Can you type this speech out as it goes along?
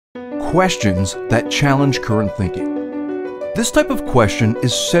Questions that challenge current thinking. This type of question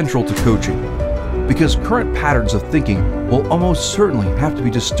is central to coaching because current patterns of thinking will almost certainly have to be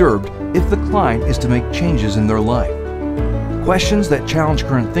disturbed if the client is to make changes in their life. Questions that challenge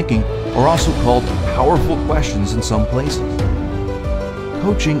current thinking are also called powerful questions in some places.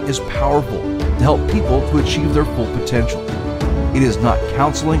 Coaching is powerful to help people to achieve their full potential. It is not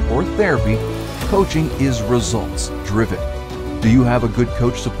counseling or therapy. Coaching is results driven. Do you have a good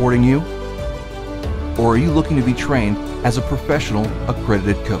coach supporting you? Or are you looking to be trained as a professional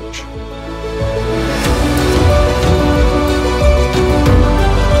accredited coach?